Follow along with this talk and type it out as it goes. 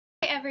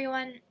Hi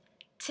everyone!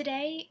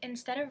 Today,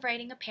 instead of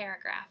writing a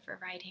paragraph for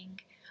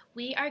writing,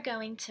 we are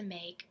going to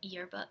make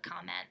yearbook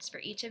comments for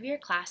each of your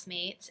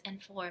classmates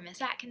and for Miss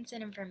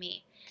Atkinson and for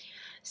me.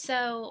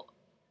 So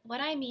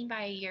what I mean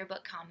by a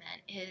yearbook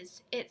comment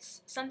is it's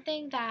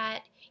something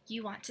that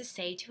you want to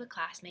say to a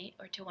classmate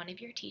or to one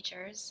of your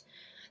teachers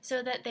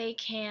so that they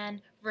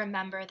can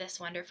remember this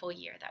wonderful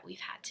year that we've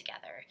had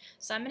together.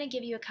 So I'm going to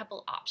give you a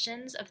couple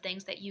options of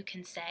things that you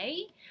can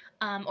say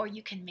or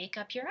you can make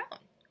up your own.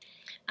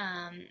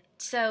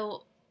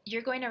 So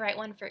you're going to write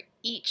one for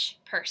each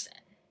person.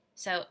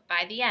 So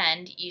by the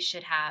end, you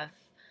should have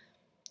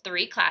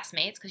 3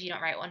 classmates because you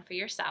don't write one for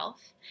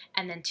yourself,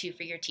 and then 2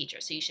 for your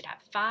teacher. So you should have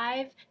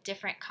 5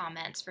 different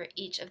comments for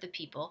each of the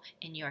people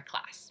in your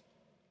class.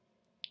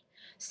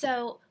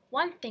 So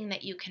one thing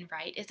that you can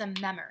write is a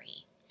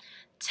memory.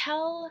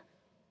 Tell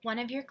one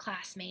of your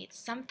classmates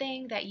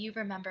something that you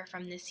remember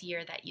from this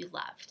year that you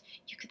loved.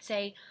 You could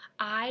say,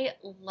 I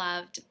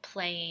loved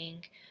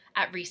playing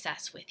at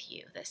recess with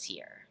you this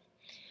year.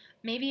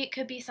 Maybe it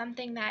could be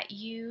something that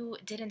you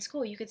did in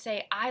school. You could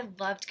say, I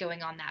loved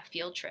going on that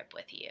field trip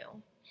with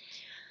you.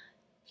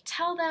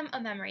 Tell them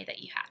a memory that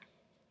you had.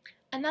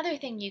 Another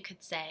thing you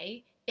could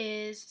say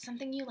is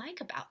something you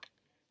like about them.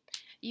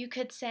 You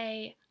could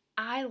say,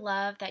 I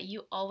love that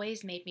you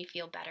always made me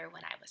feel better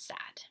when I was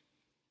sad.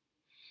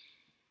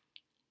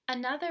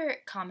 Another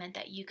comment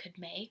that you could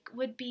make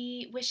would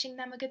be wishing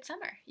them a good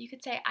summer. You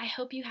could say, I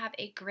hope you have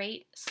a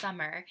great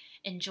summer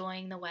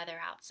enjoying the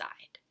weather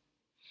outside.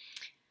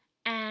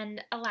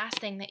 And a last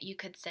thing that you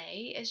could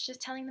say is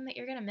just telling them that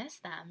you're going to miss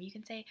them. You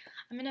can say,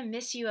 I'm going to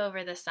miss you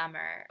over the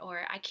summer,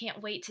 or I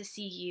can't wait to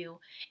see you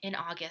in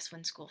August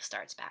when school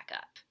starts back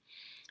up.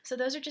 So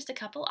those are just a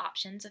couple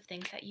options of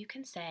things that you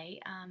can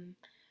say.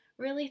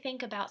 Really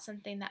think about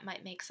something that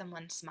might make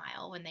someone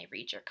smile when they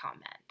read your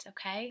comment,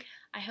 okay?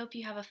 I hope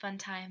you have a fun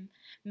time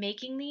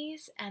making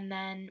these, and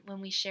then when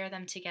we share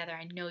them together,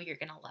 I know you're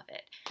going to love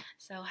it.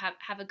 So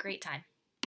have a great time.